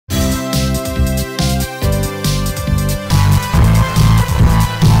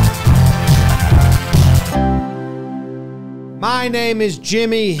My name is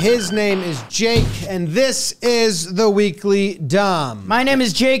Jimmy, his name is Jake, and this is the Weekly Dumb. My name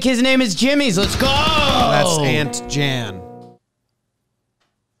is Jake, his name is Jimmy's. Let's go! That's Aunt Jan.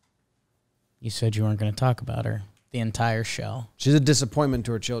 You said you weren't going to talk about her the entire show. She's a disappointment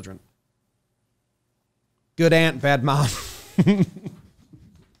to her children. Good aunt, bad mom.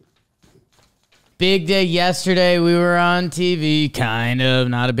 Big day yesterday. We were on TV. Kind of.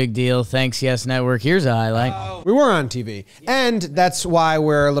 Not a big deal. Thanks, Yes Network. Here's a highlight. We were on TV, and that's why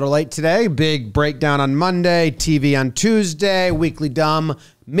we're a little late today. Big breakdown on Monday, TV on Tuesday, Weekly Dumb,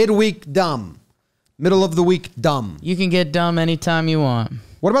 Midweek Dumb, Middle of the Week Dumb. You can get dumb anytime you want.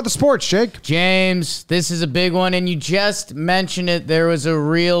 What about the sports, Jake? James, this is a big one, and you just mentioned it. There was a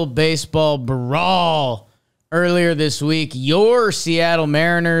real baseball brawl earlier this week. Your Seattle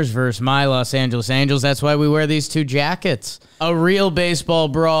Mariners versus my Los Angeles Angels. That's why we wear these two jackets. A real baseball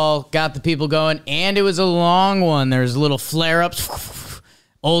brawl got the people going, and it was a long one. There's little flare-ups,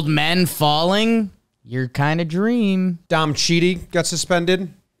 old men falling. Your kind of dream. Dom Cheedy got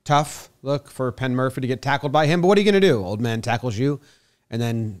suspended. Tough look for Penn Murphy to get tackled by him, but what are you going to do? Old man tackles you and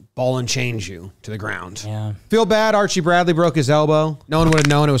then ball and chains you to the ground. Yeah. Feel bad. Archie Bradley broke his elbow. No one would have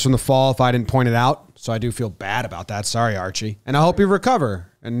known it was from the fall if I didn't point it out. So I do feel bad about that. Sorry, Archie. And I hope you recover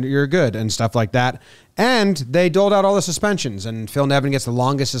and you're good and stuff like that. And they doled out all the suspensions. And Phil Nevin gets the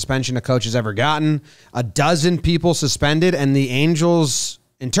longest suspension a coach has ever gotten. 12 people suspended, and the Angels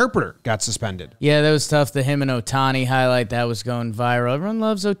interpreter got suspended. Yeah, that was tough. The him and Ohtani highlight, that was going viral. Everyone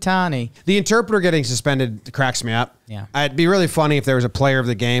loves Ohtani. The interpreter getting suspended cracks me up. Yeah. It'd be really funny if there was a player of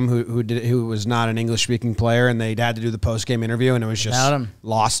the game who was not an English-speaking player, and they had to do the post-game interview, and it was just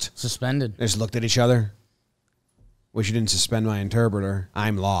lost. Suspended. They just looked at each other. Wish you didn't suspend my interpreter.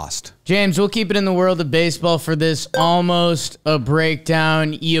 I'm lost. James, we'll keep it in the world of baseball for this almost a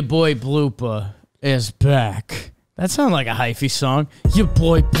breakdown. Your boy Blooper is back. That sounded like a hyphy song. Your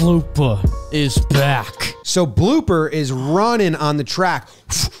boy Blooper is back. So Blooper is running on the track.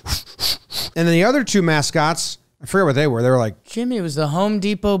 And then the other two mascots, I forget what they were. They were like... Jimmy, it was the Home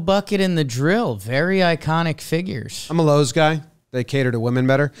Depot bucket and the drill. Very iconic figures. I'm a Lowe's guy. They cater to women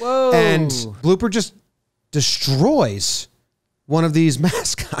better. Whoa. And Blooper just destroys one of these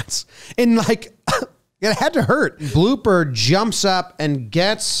mascots. And like, it had to hurt. Blooper jumps up and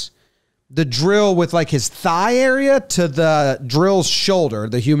gets the drill with like his thigh area to the drill's shoulder,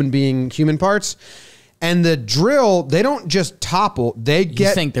 the human parts. And the drill, they don't just topple, they get...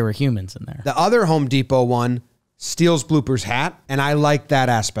 You think there were humans in there. The other Home Depot one steals Blooper's hat, and I like that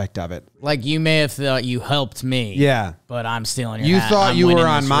aspect of it. Like you may have thought you helped me. Yeah. But I'm stealing your hat. You thought I'm you were winning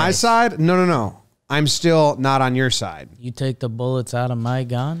on this my race. side? No. I'm still not on your side. You take the bullets out of my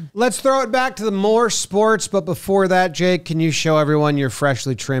gun? Let's throw it back to the more sports, but before that, Jake, can you show everyone your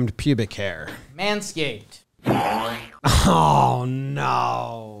freshly trimmed pubic hair? Manscaped. Oh,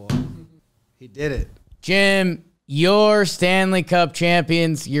 no. He did it. Jim, your Stanley Cup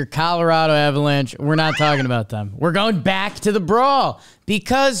champions, your Colorado Avalanche, we're not talking about them. We're going back to the brawl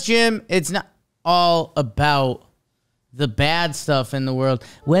because, Jim, it's not all about the bad stuff in the world.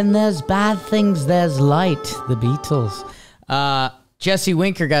 When there's bad things, there's light. The Beatles. Jesse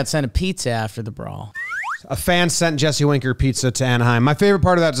Winker got sent a pizza after the brawl. A fan sent Jesse Winker pizza to Anaheim. My favorite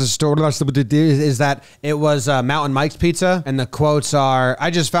part of that is that it was Mountain Mike's Pizza, and the quotes are, I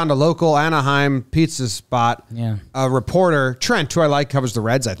just found a local Anaheim pizza spot. Yeah. A reporter, Trent, who I like, covers the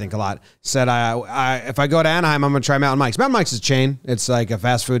Reds, I think, a lot, said, if I go to Anaheim, I'm going to try Mountain Mike's. Mountain Mike's is a chain. It's like a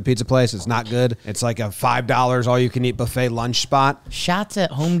fast food pizza place. It's not good. It's like a $5 all-you-can-eat buffet lunch spot. Shots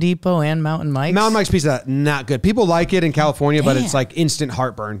at Home Depot and Mountain Mike's? Mountain Mike's Pizza, not good. People like it in California, but it's like instant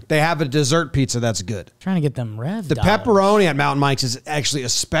heartburn. They have a dessert pizza that's good. Trying to get them revved. The pepperoni at Mountain Mike's is actually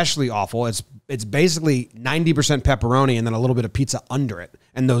especially awful. It's basically 90% pepperoni and then a little bit of pizza under it.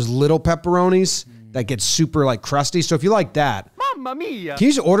 And those little pepperonis that get super like crusty. So if you like that, Mamma mia. Can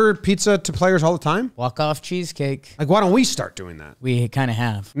you just order pizza to players all the time? Walk-off cheesecake. Like, why don't we start doing that? We kind of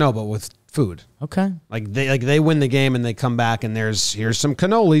have. No, but with food. Okay. Like they win the game and they come back and here's some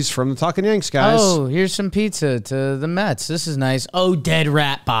cannolis from the Talking Yanks guys. Oh, here's some pizza to the Mets. This is nice. Oh, dead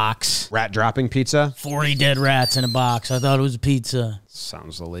rat box. Rat dropping pizza. 40 dead rats in a box. I thought it was a pizza.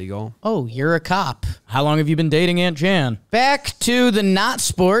 Sounds illegal. Oh, you're a cop. How long have you been dating Aunt Jan? Back to the not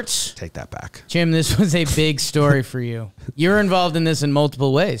sports. Take that back. Jim, this was a big story for you. You're involved in this in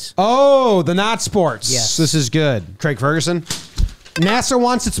multiple ways. Oh, the not sports. Yes. This is good. Craig Ferguson. NASA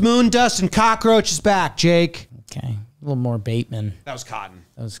wants its moon dust and cockroaches back, Jake. Okay. A little more Bateman. That was Cotton.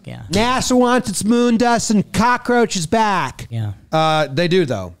 That was, yeah. NASA wants its moon dust and cockroaches back. Yeah. They do,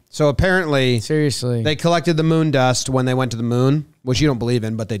 though. So apparently, Seriously. they collected the moon dust when they went to the moon. which you don't believe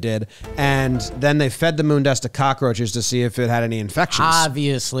in, but they did. And then they fed the moon dust to cockroaches to see if it had any infections.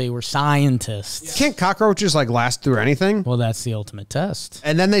 Obviously, we're scientists. Can't cockroaches like last through anything? Well, that's the ultimate test.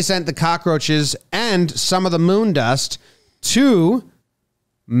 And then they sent the cockroaches and some of the moon dust to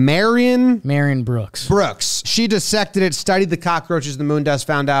Marion Brooks. She dissected it, studied the cockroaches, the moon dust,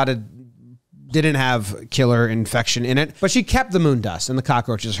 found out it didn't have killer infection in it, but she kept the moon dust and the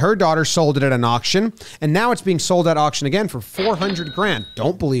cockroaches. Her daughter sold it at an auction, and now it's being sold at auction again for $400,000.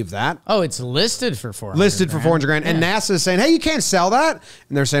 Don't believe that. Oh, it's listed for $400,000. Listed for $400,000, and NASA is saying, "Hey, you can't sell that."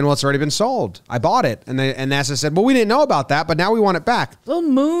 And they're saying, "Well, it's already been sold. I bought it." And NASA said, "Well, we didn't know about that, but now we want it back." Well,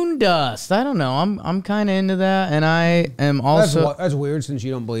 moon dust. I don't know. I'm kind of into that, and I am also. That's weird since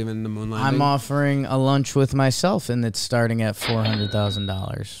you don't believe in the moon landing. I'm offering a lunch with myself, and it's starting at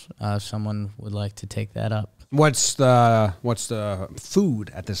 $400,000. Someone would like to take that up. What's the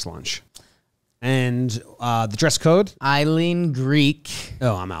food at this lunch? And the dress code? Eileen Greek.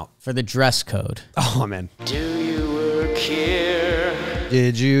 Oh, I'm out. For the dress code. Oh, I'm in. Do you work here?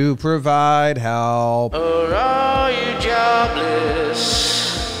 Did you provide help? Or are you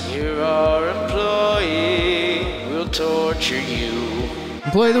jobless? You're our employee. We'll torture you.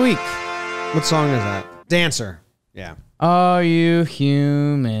 Employee of the week. What song is that? Dancer. Yeah. Are you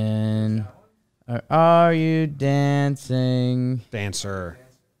human? Or are you dancing? Dancer.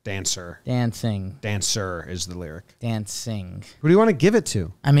 Dancing. Dancer is the lyric. Dancing. Who do you want to give it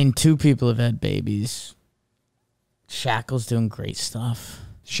to? I mean, 2 people have had babies. Shackle's doing great stuff.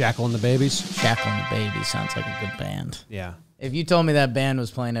 Shackle and the Babies? Shackle and the Babies sounds like a good band. Yeah. If you told me that band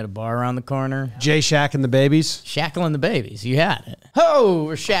was playing at a bar around the corner. J Shack and the Babies? Shackle and the Babies. You had it. Ho!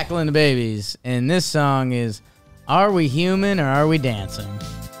 We're shackling the babies. And this song is Are We Human or Are We Dancing?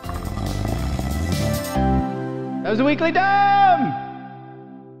 That was the Weekly Dumb!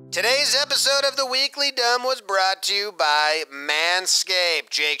 Today's episode of the Weekly Dumb was brought to you by Manscaped.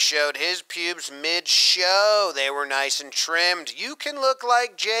 Jake showed his pubes mid-show. They were nice and trimmed. You can look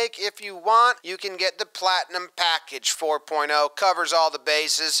like Jake if you want. You can get the Platinum Package 4.0. Covers all the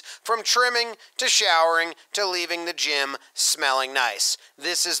bases, from trimming to showering to leaving the gym smelling nice.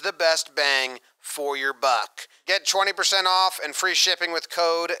 This is the best bang for your buck. Get 20% off and free shipping with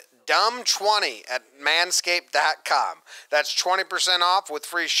code DUMB20 at manscaped.com. That's 20% off with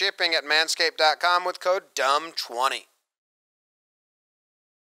free shipping at manscaped.com with code DUMB20.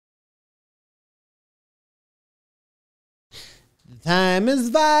 Time is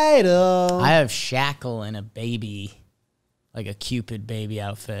vital. I have Shackle in a baby, like a Cupid baby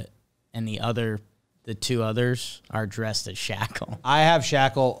outfit, and the 2 others are dressed as Shackle. I have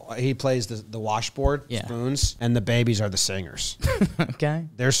Shackle. He plays the washboard, Yeah. spoons, and the babies are the singers. Okay.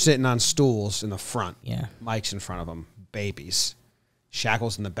 They're sitting on stools in the front. Yeah. Mike's in front of them. Babies.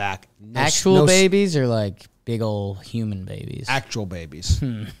 Shackle's in the back. Actual babies or like big old human babies? Actual babies.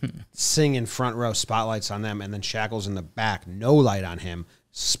 Sing in front row, spotlights on them, and then Shackle's in the back, no light on him,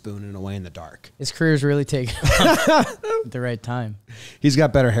 spooning away in the dark. His career's really taken off at the right time. He's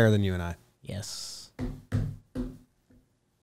got better hair than you and I. Yes.